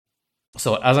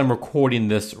So as I'm recording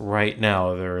this right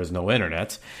now, there is no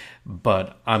internet,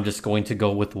 but I'm just going to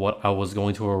go with what I was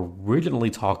going to originally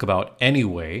talk about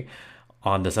anyway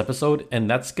on this episode, and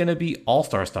that's going to be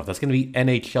All-Star stuff. That's going to be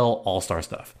NHL All-Star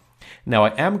stuff. Now,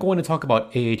 I am going to talk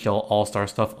about AHL All-Star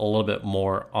stuff a little bit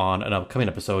more on an upcoming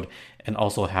episode and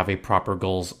also have a proper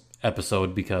goals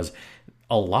episode because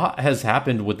a lot has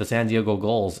happened with the San Diego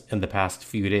Gulls in the past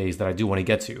few days that I do want to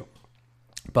get to.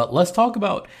 But let's talk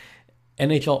about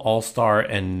NHL All Star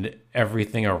and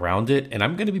everything around it. And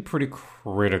I'm going to be pretty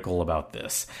critical about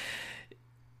this.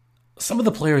 Some of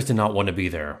the players did not want to be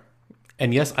there.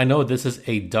 And yes, I know this is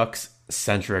a Ducks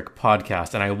centric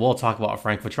podcast, and I will talk about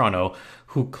Frank Vatrano,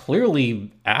 who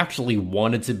clearly actually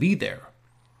wanted to be there.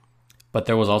 But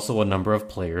there was also a number of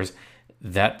players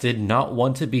that did not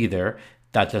want to be there,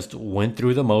 that just went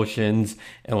through the motions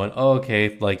and went, oh,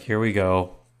 okay, like, here we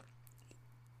go.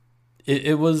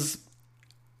 It was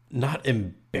not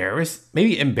embarrassed.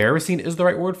 Maybe embarrassing is the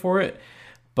right word for it,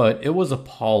 but it was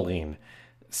appalling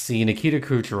seeing Nikita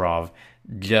Kucherov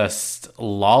just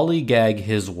lollygag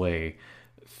his way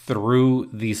through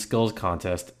the skills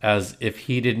contest as if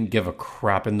he didn't give a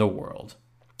crap in the world.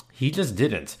 He just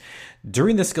didn't.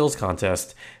 During the skills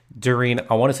contest,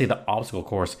 I want to say the obstacle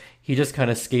course, he just kind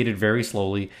of skated very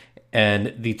slowly,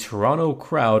 and the Toronto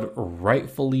crowd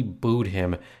rightfully booed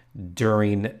him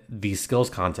during the skills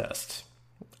contest.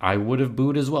 I would have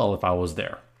booed as well if I was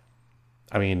there.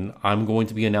 I mean, I'm going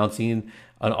to be announcing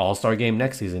an all-star game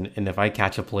next season, and if I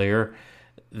catch a player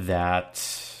that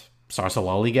starts a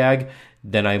lollygag,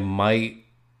 then I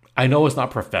know it's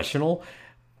not professional,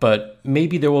 but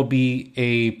maybe there will be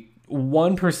a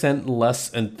 1% less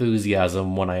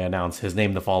enthusiasm when I announce his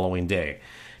name the following day.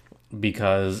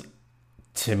 Because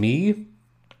to me,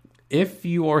 if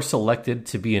you are selected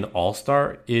to be an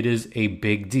all-star, it is a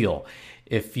big deal.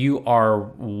 If you are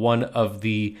one of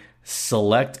the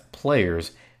select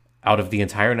players out of the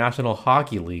entire National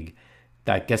Hockey League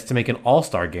that gets to make an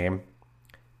all-star game,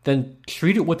 then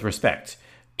treat it with respect.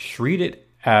 Treat it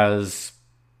as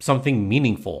something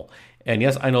meaningful. And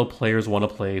yes, I know players want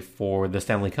to play for the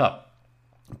Stanley Cup,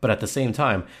 but at the same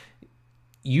time,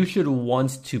 you should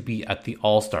want to be at the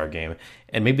All-Star game.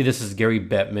 And maybe this is Gary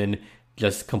Bettman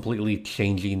just completely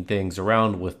changing things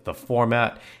around with the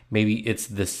format. Maybe it's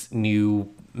this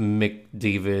new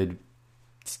McDavid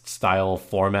style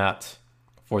format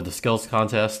for the skills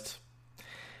contest.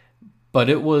 But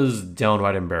it was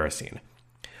downright embarrassing.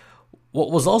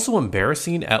 What was also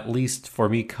embarrassing, at least for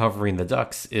me covering the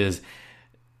Ducks, is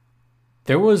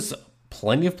there was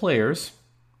plenty of players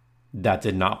that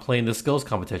did not play in the skills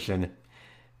competition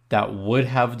that would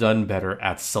have done better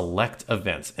at select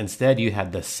events. Instead, you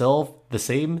had the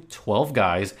same 12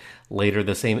 guys, later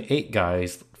the same 8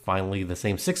 guys, finally the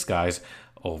same 6 guys,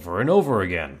 over and over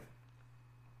again.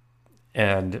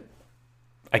 And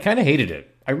I kind of hated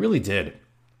it. I really did.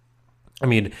 I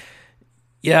mean,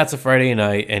 yeah, it's a Friday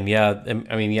night, and yeah,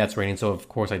 it's raining, so of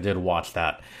course I did watch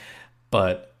that.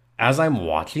 But as I'm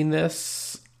watching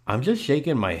this, I'm just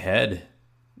shaking my head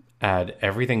at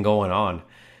everything going on.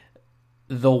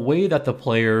 The way that the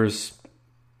players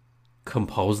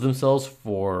compose themselves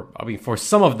for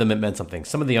some of them it meant something.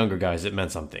 Some of the younger guys, it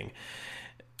meant something.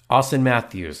 Austin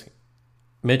Matthews,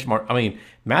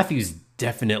 Matthews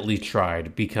definitely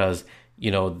tried because,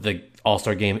 the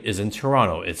All-Star game is in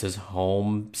Toronto. It's his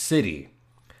home city.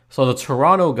 So the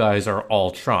Toronto guys are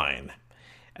all trying.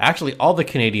 Actually, all the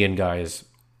Canadian guys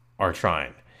are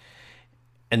trying.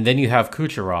 And then you have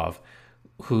Kucherov,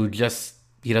 who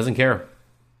he doesn't care.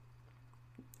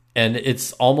 And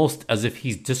it's almost as if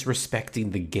he's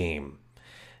disrespecting the game.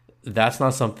 That's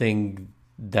not something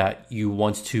that you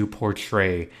want to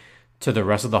portray to the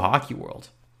rest of the hockey world.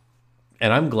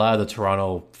 And I'm glad the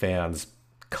Toronto fans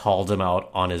called him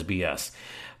out on his BS.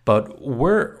 But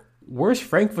where's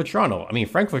Frank Vatrano?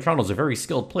 Frank Vatrano is a very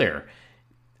skilled player.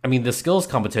 The skills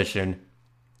competition,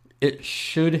 it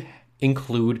should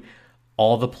include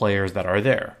all the players that are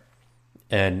there.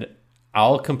 And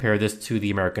I'll compare this to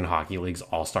the American Hockey League's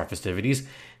All-Star festivities.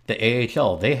 The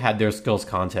AHL, they had their skills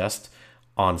contest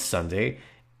on Sunday,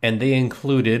 and they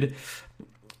included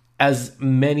as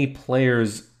many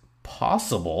players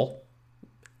possible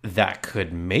that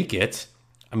could make it.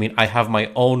 I have my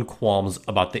own qualms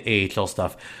about the AHL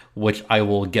stuff, which I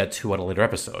will get to at a later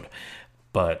episode.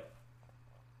 But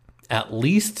at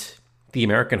least the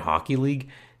American Hockey League,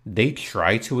 they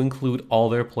try to include all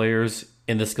their players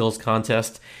in the skills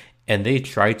contest, and they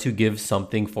try to give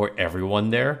something for everyone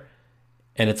there.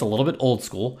 And it's a little bit old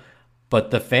school,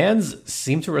 but the fans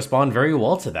seem to respond very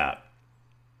well to that.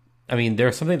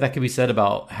 There's something that can be said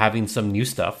about having some new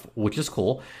stuff, which is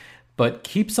cool, but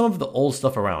keep some of the old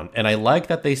stuff around. And I like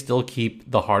that they still keep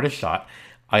the hardest shot.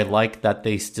 I like that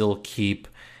they still keep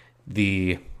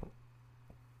the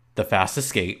fastest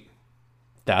skate.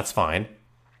 That's fine.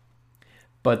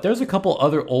 But there's a couple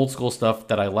other old school stuff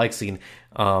that I like seeing.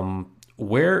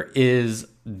 Where is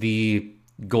the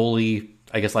goalie,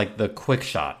 I guess, like the quick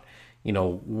shot?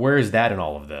 Where is that in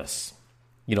all of this?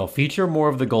 Feature more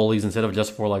of the goalies instead of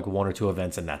just for like one or two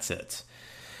events and that's it.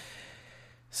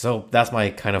 So that's my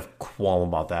kind of qualm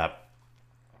about that.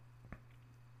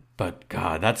 But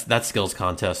God, that skills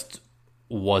contest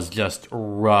was just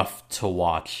rough to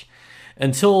watch.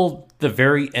 Until the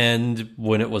very end,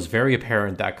 when it was very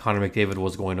apparent that Connor McDavid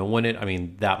was going to win it. I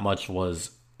mean, that much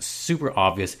was super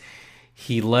obvious.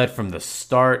 He led from the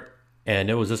start, and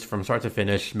it was just from start to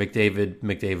finish,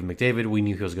 McDavid. We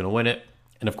knew he was going to win it.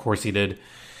 And of course he did.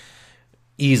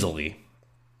 Easily.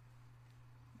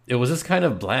 It was just kind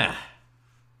of blah.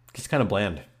 Just kind of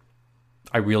bland.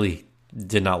 I really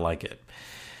did not like it.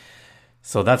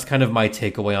 So that's kind of my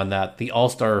takeaway on that. The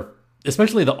All-Star,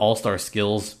 especially the All-Star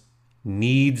skills,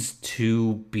 needs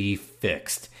to be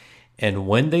fixed. And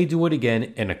when they do it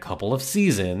again in a couple of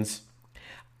seasons,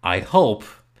 I hope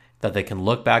that they can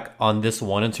look back on this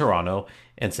one in Toronto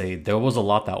and say, there was a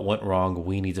lot that went wrong.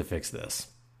 We need to fix this.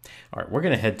 All right, we're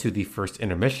going to head to the first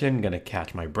intermission. Going to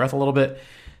catch my breath a little bit.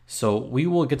 So we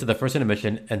will get to the first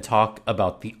intermission and talk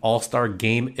about the All-Star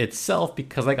game itself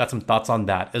because I got some thoughts on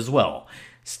that as well.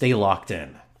 Stay locked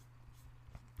in.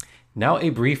 Now a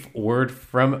brief word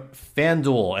from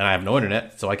FanDuel, and I have no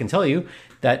internet, so I can tell you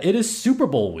that it is Super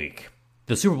Bowl week.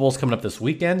 The Super Bowl is coming up this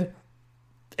weekend,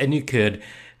 and you could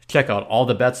check out all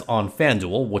the bets on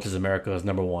FanDuel, which is America's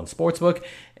 #1 sportsbook.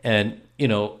 And,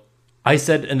 I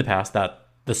said in the past that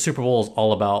the Super Bowl is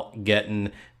all about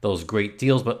getting those great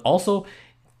deals, but also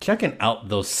checking out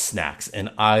those snacks. And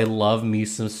I love me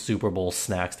some Super Bowl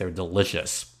snacks. They're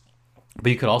delicious.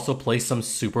 But you could also place some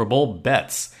Super Bowl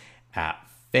bets at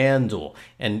FanDuel.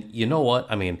 And you know what?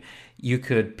 I mean, you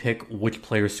could pick which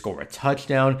players score a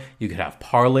touchdown. You could have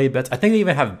parlay bets. I think they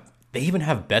even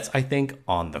have bets, I think,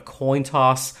 on the coin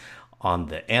toss, on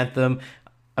the anthem.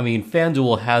 I mean,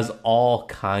 FanDuel has all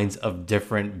kinds of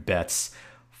different bets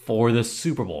for the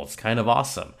Super Bowl. It's kind of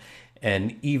awesome.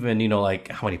 And even, like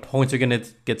how many points are going to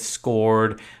get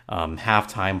scored,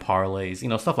 halftime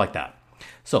parlays, stuff like that.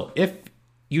 So if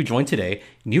you join today,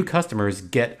 new customers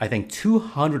get, I think,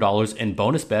 $200 in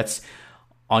bonus bets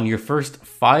on your first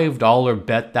 $5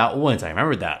 bet that wins. I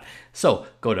remember that. So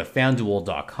go to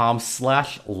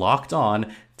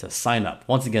FanDuel.com/lockedon to sign up.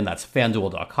 Once again, that's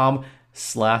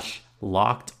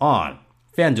FanDuel.com/lockedon.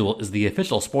 FanDuel is the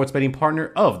official sports betting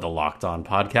partner of the Locked On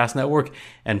Podcast Network.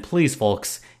 And please,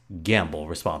 folks, gamble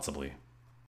responsibly.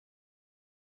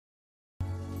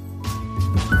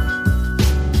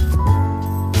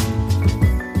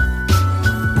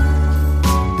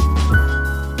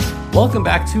 Welcome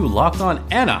back to Locked On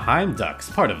Anaheim Ducks,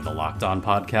 part of the Locked On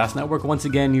Podcast Network. Once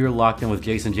again, you're locked in with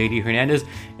Jason JD Hernandez,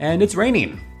 and it's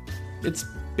raining. It's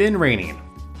been raining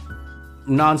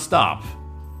nonstop.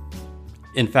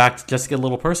 In fact, just to get a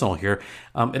little personal here,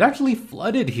 it actually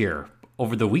flooded here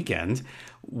over the weekend,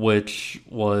 which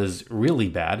was really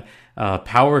bad.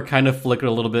 Power kind of flickered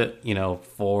a little bit,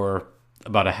 for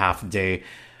about a half day,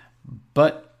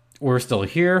 but we're still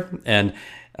here. And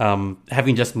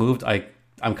having just moved,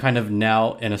 I'm kind of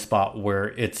now in a spot where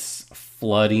it's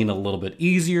flooding a little bit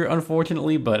easier,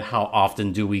 unfortunately, but how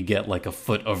often do we get like a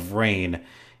foot of rain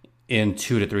in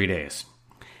 2 to 3 days?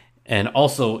 And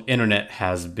also, internet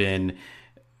has been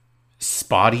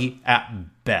spotty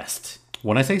at best.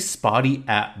 When I say spotty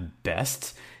at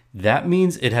best, that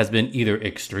means it has been either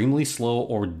extremely slow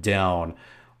or down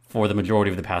for the majority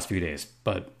of the past few days.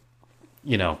 But,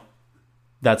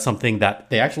 that's something that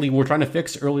they actually were trying to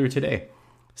fix earlier today.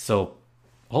 So,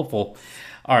 hopeful.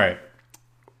 All right.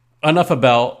 Enough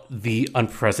about the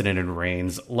unprecedented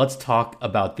rains. Let's talk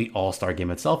about the All-Star game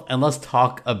itself, and let's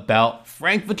talk about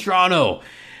Frank Vatrano,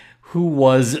 who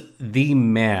was the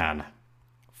man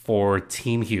for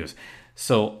Team Hughes.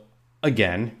 So,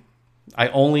 again, I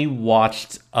really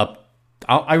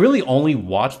only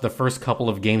watched the first couple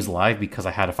of games live because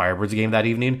I had a Firebirds game that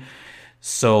evening.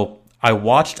 So, I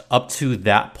watched up to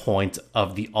that point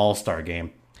of the All-Star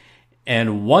game.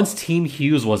 And once Team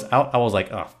Hughes was out, I was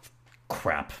like, oh,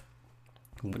 crap.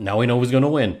 Now we know who's going to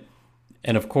win.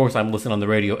 And of course, I'm listening on the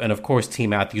radio. And of course,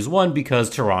 Team Matthews won because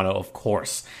Toronto, of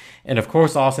course. And of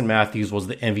course, Austin Matthews was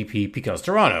the MVP because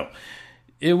Toronto.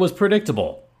 It was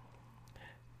predictable.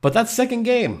 But that second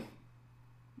game,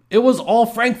 it was all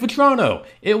Frank Vatrano.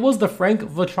 It was the Frank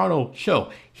Vatrano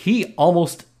show. He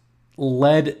almost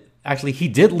led, actually, he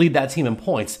did lead that team in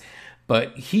points.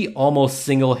 but he almost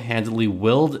single-handedly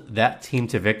willed that team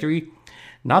to victory.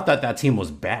 Not that that team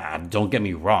was bad, don't get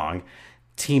me wrong.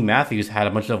 Team Matthews had a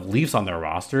bunch of Leafs on their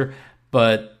roster,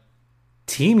 but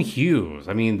Team Hughes,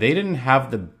 I mean, they didn't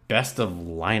have the best of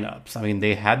lineups. I mean,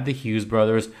 they had the Hughes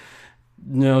brothers.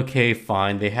 Okay,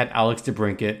 fine. They had Alex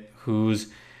DeBrincat, who's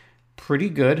pretty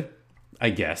good,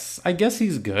 I guess. I guess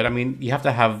he's good. I mean, you have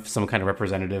to have some kind of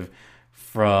representative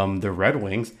from the Red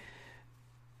Wings.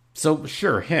 So,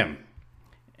 sure, him.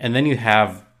 And then you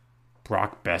have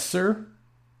Brock Besser.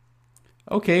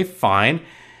 Okay, fine.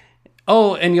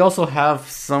 Oh, and you also have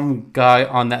some guy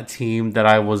on that team that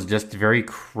I was just very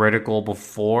critical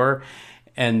before,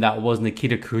 and that was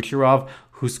Nikita Kucherov,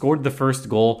 who scored the first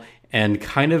goal and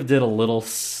kind of did a little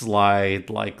slide,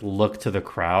 like, look to the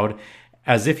crowd,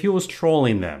 as if he was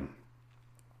trolling them.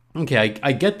 Okay,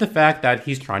 I get the fact that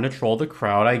he's trying to troll the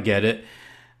crowd, I get it,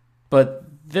 but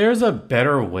there's a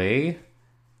better way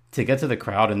to get to the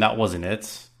crowd, and that wasn't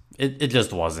it. It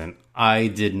just wasn't. I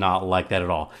did not like that at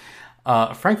all.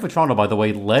 Frank Vatrano, by the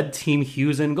way, led Team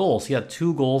Hughes in goals. He had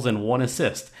 2 goals and 1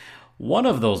 assist. One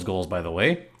of those goals, by the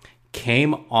way,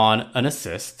 came on an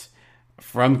assist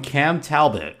from Cam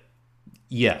Talbot.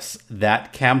 Yes,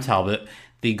 that Cam Talbot,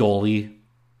 the goalie,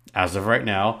 as of right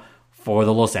now, for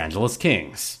the Los Angeles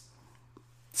Kings.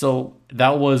 So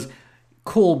that was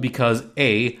cool because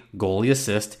A, goalie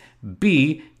assist,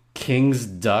 B, Kings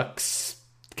Ducks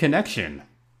connection.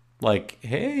 Like,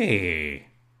 hey,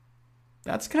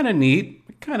 that's kind of neat.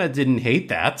 I kind of didn't hate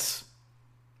that.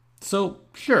 So,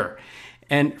 sure.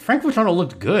 And Frank Vatrano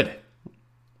looked good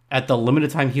at the limited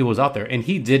time he was out there. And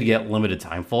he did get limited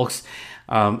time, folks.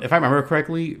 If I remember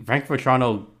correctly, Frank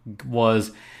Vatrano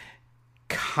was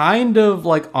kind of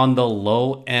like on the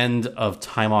low end of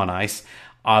time on ice.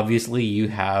 Obviously, you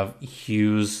have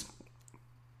Hughes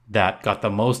that got the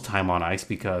most time on ice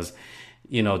because,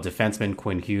 defenseman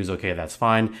Quinn Hughes, okay, that's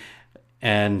fine.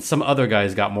 And some other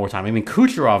guys got more time. I mean,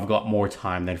 Kucherov got more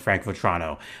time than Frank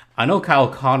Vatrano. I know Kyle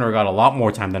Connor got a lot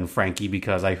more time than Frankie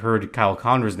because I heard Kyle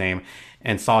Connor's name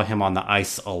and saw him on the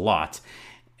ice a lot.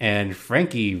 And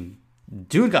Frankie,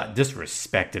 dude got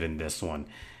disrespected in this one.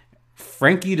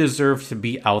 Frankie deserves to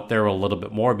be out there a little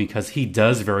bit more because he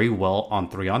does very well on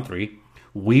 3-on-3.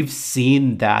 We've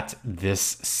seen that this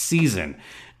season.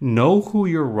 Know who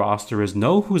your roster is.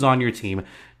 Know who's on your team.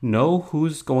 Know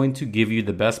who's going to give you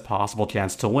the best possible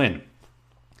chance to win.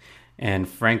 And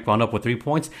Frank wound up with 3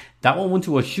 points. That one went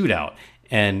to a shootout.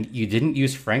 And you didn't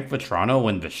use Frank Vatrano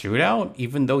in the shootout,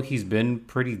 even though he's been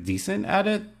pretty decent at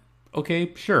it?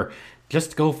 Okay, sure.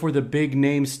 Just go for the big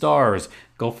name stars.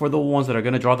 Go for the ones that are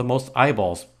going to draw the most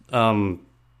eyeballs.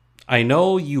 I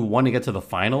know you want to get to the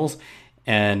finals,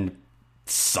 and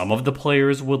some of the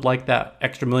players would like that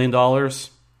extra $1 million.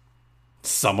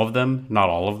 Some of them, not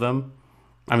all of them.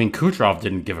 I mean, Kucherov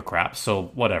didn't give a crap, so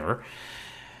whatever.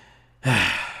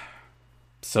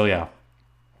 So yeah,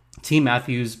 Team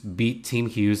Matthews beat Team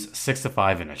Hughes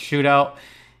 6-5 in a shootout,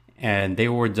 and they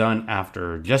were done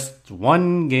after just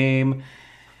one game.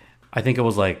 I think it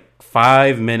was like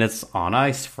 5 minutes on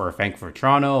ice for Frank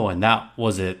Vatrano, and that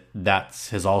was it. That's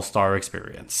his all-star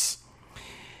experience.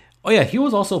 Oh yeah, he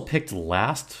was also picked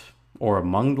last, or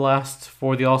among last,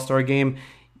 for the all-star game.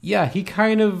 Yeah, he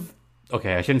kind of...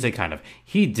 Okay, I shouldn't say kind of.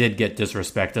 He did get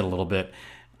disrespected a little bit.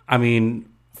 I mean,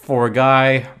 for a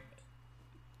guy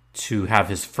to have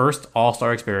his first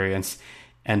all-star experience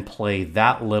and play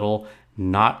that little,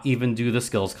 not even do the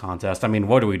skills contest. I mean,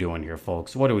 what are we doing here,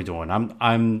 folks? What are we doing?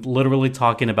 I'm literally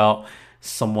talking about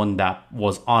someone that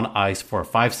was on ice for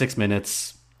 5-6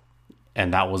 minutes,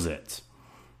 and that was it.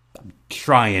 I'm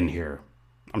trying here.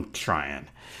 I'm trying.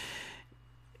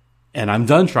 And I'm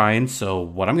done trying, so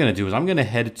what I'm going to do is I'm going to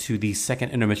head to the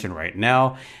second intermission right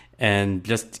now and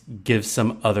just give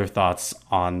some other thoughts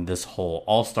on this whole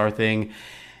all-star thing.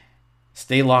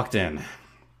 Stay locked in.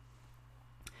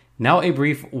 Now a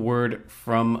brief word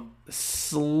from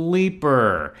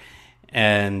Sleeper.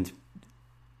 And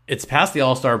it's past the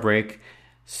all-star break,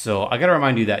 so I got to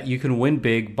remind you that you can win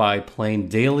big by playing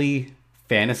daily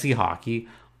fantasy hockey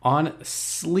on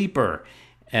Sleeper.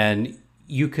 And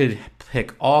you could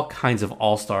pick all kinds of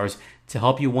all-stars to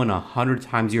help you win 100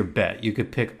 times your bet. You could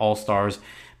pick all-stars,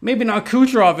 maybe not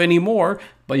Kucherov anymore,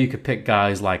 but you could pick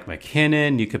guys like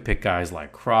McKinnon, you could pick guys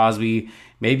like Crosby,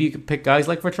 maybe you could pick guys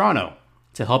like Vatrano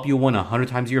to help you win 100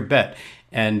 times your bet.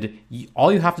 And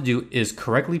all you have to do is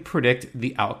correctly predict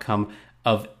the outcome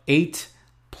of 8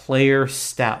 player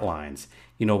stat lines.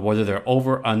 You know, whether they're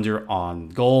over, under on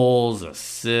goals,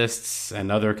 assists, and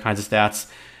other kinds of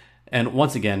stats. And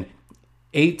once again,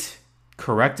 8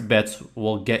 correct bets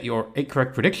will get your 8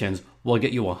 correct predictions will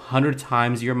get you 100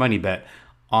 times your money bet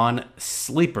on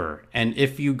Sleeper. And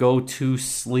if you go to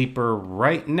Sleeper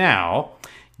right now,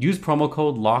 use promo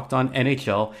code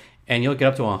LOCKEDONNHL and you'll get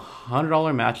up to a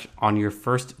 $100 match on your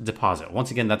first deposit.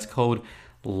 Once again, that's code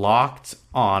LOCKED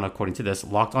ON, according to this,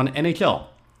 Locked On NHL.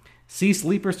 See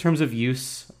Sleeper's terms of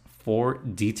use for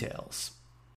details.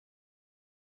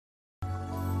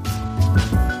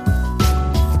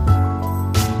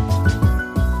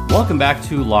 Welcome back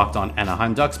to Locked On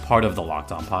Anaheim Ducks, part of the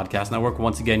Locked On Podcast Network.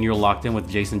 Once again, you're locked in with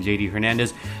Jason JD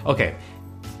Hernandez. Okay,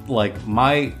 like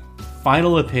my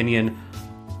final opinion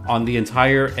on the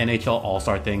entire NHL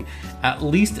All-Star thing, at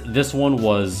least this one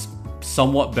was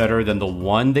somewhat better than the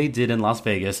one they did in Las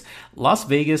Vegas. Las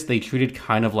Vegas, they treated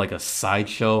kind of like a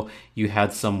sideshow. You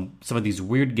had some of these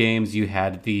weird games. You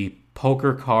had the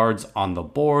poker cards on the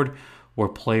board where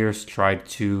players tried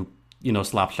to,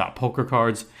 slap shot poker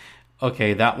cards.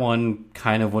 Okay, that one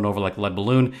kind of went over like a lead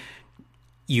balloon.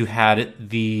 You had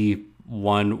the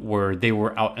one where they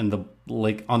were out in the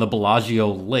lake, on the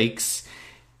Bellagio lakes.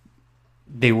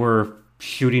 They were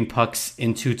shooting pucks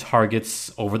into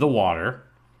targets over the water.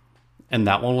 And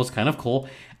that one was kind of cool.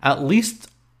 At least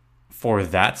for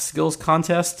that skills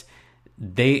contest,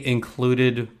 they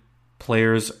included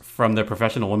players from the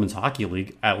Professional Women's Hockey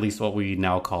League, at least what we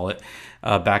now call it.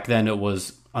 Back then, it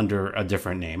was under a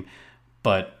different name.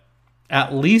 But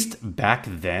at least back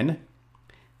then,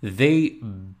 they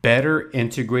better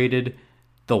integrated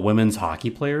the women's hockey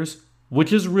players,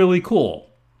 which is really cool.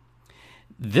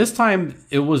 This time,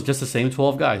 it was just the same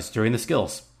 12 guys during the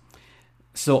skills.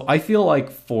 So I feel like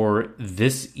for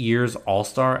this year's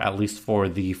All-Star, at least for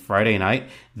the Friday night,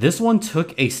 this one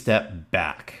took a step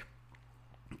back.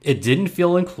 It didn't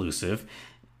feel inclusive.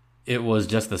 It was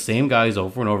just the same guys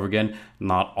over and over again.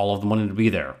 Not all of them wanted to be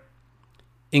there.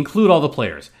 Include all the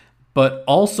players. But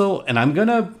also, and I'm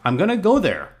gonna go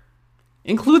there,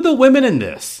 include the women in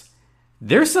this.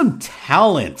 There's some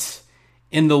talent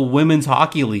in the Women's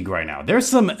Hockey League right now. There's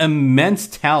some immense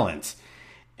talent.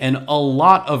 And a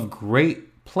lot of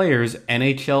great players,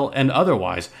 NHL and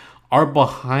otherwise, are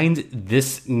behind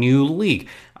this new league.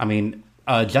 I mean,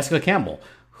 Jessica Campbell,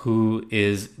 who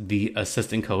is the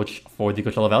assistant coach for the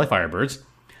Coachella Valley Firebirds,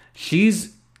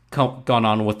 she's gone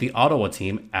on with the Ottawa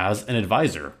team as an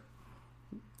advisor.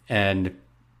 And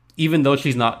even though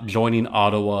she's not joining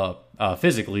Ottawa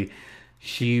physically,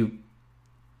 she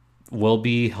will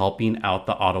be helping out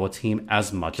the Ottawa team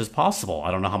as much as possible. I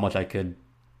don't know how much I could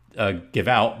give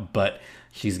out, but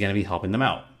she's going to be helping them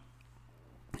out.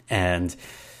 And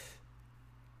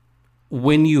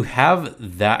when you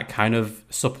have that kind of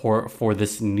support for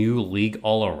this new league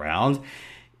all around,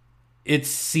 it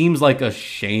seems like a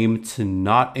shame to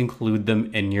not include them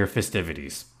in your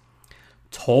festivities.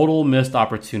 Total missed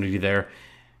opportunity there.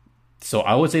 So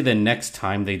I would say the next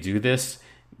time they do this,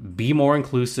 be more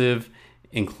inclusive,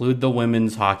 include the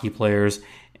women's hockey players,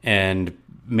 and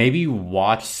maybe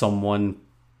watch someone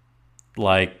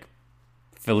like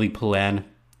Philly Poulin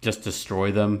just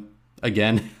destroy them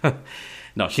again.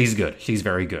 No, she's good. She's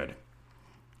very good.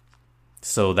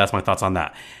 So that's my thoughts on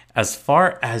that. As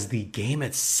far as the game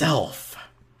itself,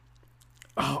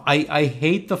 I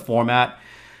hate the format.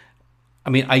 I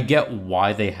mean, I get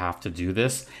why they have to do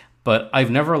this, but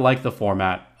I've never liked the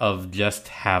format of just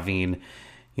having,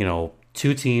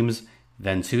 two teams,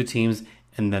 then two teams,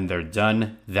 and then they're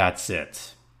done. That's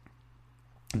it.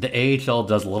 The AHL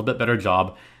does a little bit better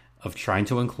job of trying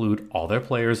to include all their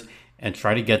players and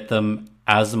try to get them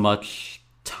as much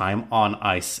time on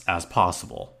ice as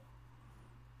possible.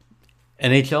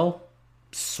 NHL,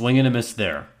 swing and a miss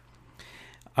there.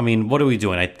 I mean, what are we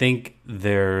doing? I think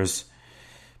there's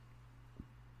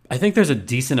a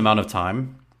decent amount of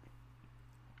time.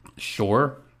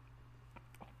 Sure.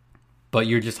 But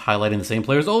you're just highlighting the same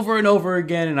players over and over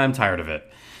again, and I'm tired of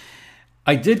it.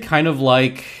 I did kind of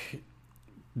like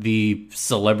the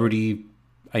celebrity,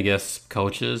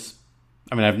 coaches.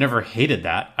 I mean, I've never hated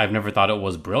that. I've never thought it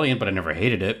was brilliant, but I never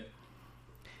hated it.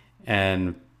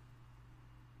 And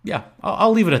yeah,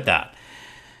 I'll leave it at that.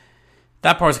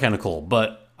 That part's kind of cool,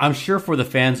 but I'm sure for the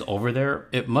fans over there,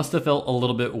 it must have felt a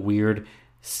little bit weird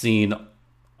seeing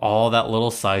all that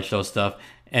little sideshow stuff.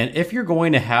 And if you're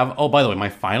going to have, by the way, my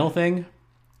final thing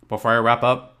before I wrap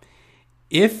up,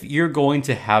 if you're going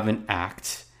to have an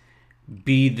act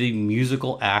be the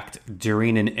musical act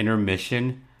during an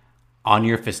intermission on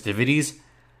your festivities,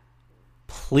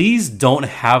 please don't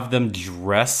have them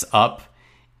dress up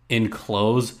in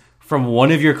clothes from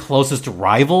one of your closest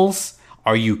rivals.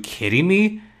 Are you kidding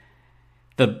me?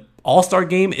 The All-Star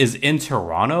game is in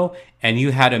Toronto, and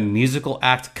you had a musical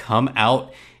act come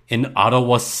out in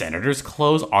Ottawa Senators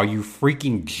clothes. Are you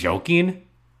freaking joking?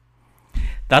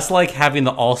 That's like having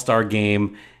the All-Star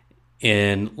game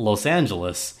in Los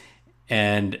Angeles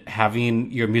and having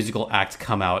your musical act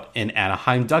come out in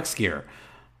Anaheim Ducks gear.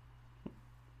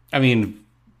 I mean,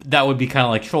 that would be kind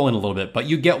of like trolling a little bit, but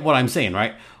you get what I'm saying,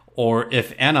 right? Or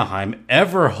if Anaheim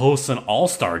ever hosts an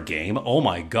All-Star game, oh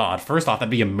my God. First off,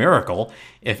 that'd be a miracle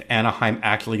if Anaheim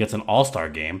actually gets an All-Star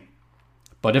game.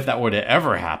 But if that were to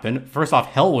ever happen, first off,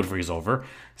 hell would freeze over.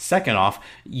 Second off,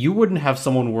 you wouldn't have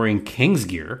someone wearing Kings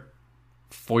gear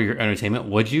for your entertainment,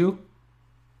 would you?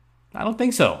 I don't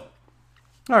think so.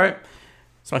 All right.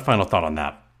 So my final thought on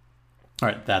that. All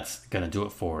right, that's going to do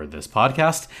it for this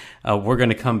podcast. We're going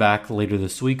to come back later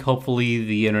this week. Hopefully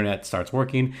the internet starts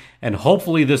working, and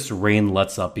hopefully this rain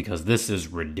lets up, because this is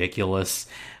ridiculous.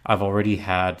 I've already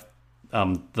had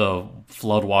the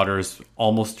floodwaters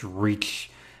almost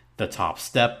reach the top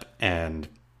step, and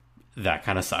that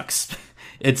kind of sucks.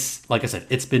 It's, like I said,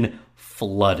 it's been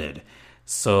flooded.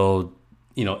 So,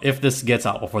 if this gets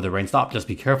out before the rain stops, just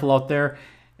be careful out there.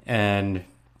 And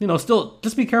still,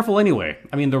 just be careful anyway.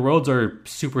 I mean, the roads are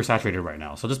super saturated right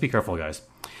now, so just be careful, guys.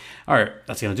 All right,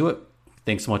 that's going to do it.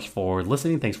 Thanks so much for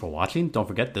listening. Thanks for watching. Don't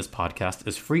forget, this podcast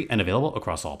is free and available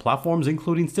across all platforms,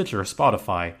 including Stitcher,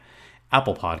 Spotify,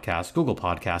 Apple Podcasts, Google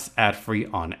Podcasts, ad-free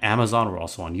on Amazon. We're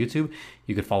also on YouTube.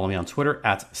 You can follow me on Twitter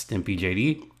at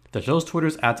StimpyJD. The show's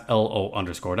Twitter's at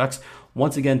LO_Ducks.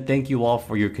 Once again, thank you all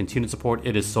for your continued support.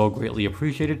 It is so greatly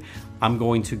appreciated. I'm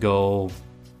going to go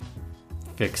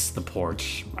fix the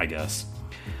porch, I guess.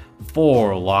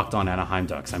 For Locked On Anaheim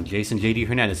Ducks, I'm Jason JD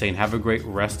Hernandez saying have a great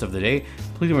rest of the day.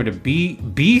 Please remember to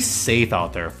be safe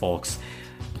out there, folks.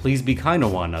 Please be kind to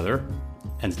one another.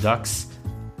 And Ducks,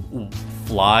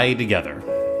 fly together.